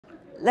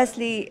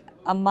Leslie,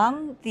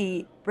 among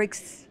the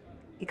BRICS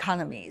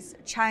economies,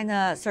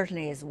 China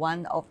certainly is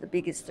one of the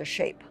biggest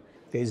shape.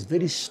 There's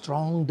very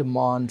strong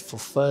demand for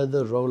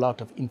further rollout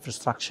of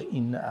infrastructure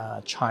in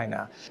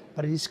China.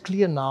 But it is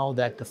clear now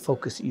that the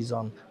focus is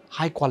on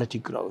high quality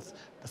growth.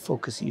 The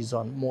focus is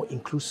on more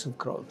inclusive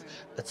growth.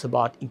 It's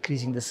about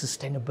increasing the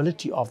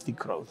sustainability of the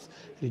growth,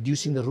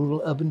 reducing the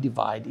rural-urban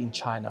divide in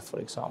China, for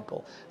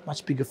example.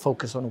 Much bigger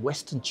focus on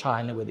Western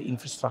China, where the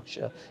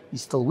infrastructure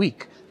is still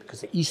weak,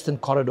 because the eastern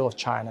corridor of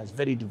China is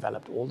very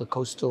developed. All the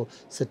coastal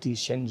cities,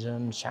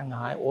 Shenzhen,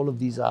 Shanghai, all of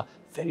these are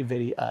very,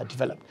 very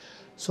developed.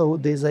 So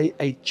there's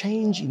a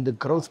change in the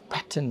growth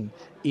pattern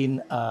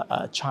in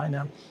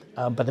China,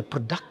 but the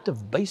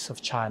productive base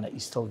of China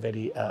is still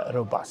very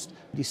robust.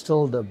 It is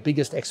still the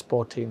biggest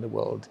exporter in the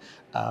world.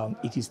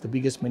 It is the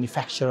biggest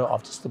manufacturer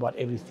of just about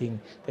everything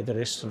that the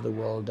rest of the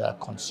world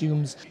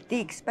consumes.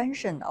 The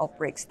expansion of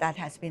BRICS, that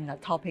has been a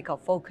topic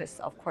of focus,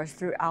 of course,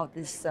 throughout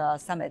this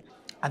summit.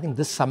 I think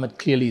this summit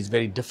clearly is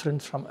very different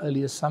from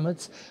earlier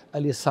summits.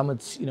 Earlier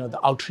summits, the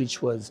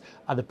outreach was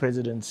other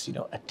presidents,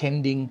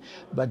 attending.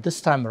 But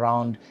this time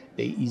around,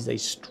 there is a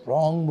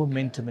strong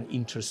momentum and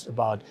interest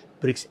about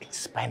BRICS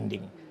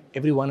expanding.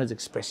 Everyone has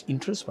expressed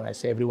interest. When I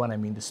say everyone, I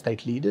mean the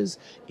state leaders,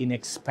 in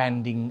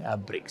expanding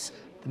BRICS.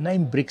 The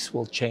name BRICS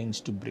will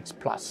change to BRICS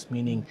Plus,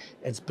 meaning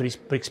it's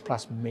BRICS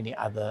plus many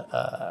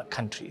other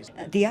countries.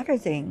 The other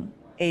thing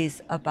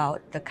is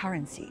about the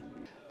currency.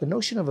 The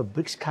notion of a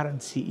BRICS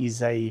currency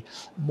is a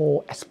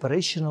more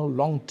aspirational,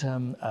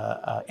 long-term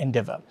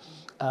endeavor.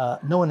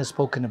 No one has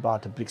spoken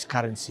about a BRICS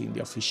currency in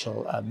the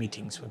official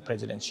meetings with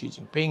President Xi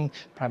Jinping,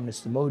 Prime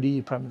Minister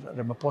Modi, Prime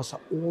Minister Ramaphosa.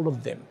 All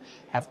of them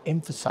have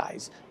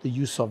emphasized the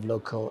use of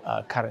local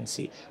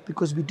currency,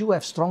 because we do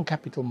have strong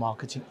capital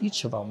markets in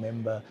each of our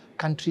member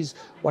countries.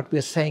 What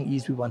we're saying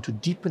is we want to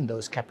deepen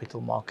those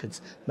capital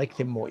markets, make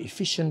them more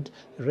efficient,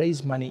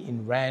 raise money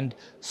in rand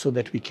so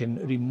that we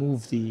can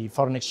remove the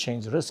foreign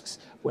exchange risks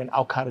when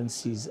our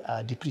currencies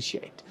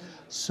depreciate.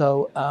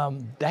 So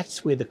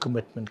that's where the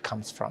commitment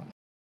comes from.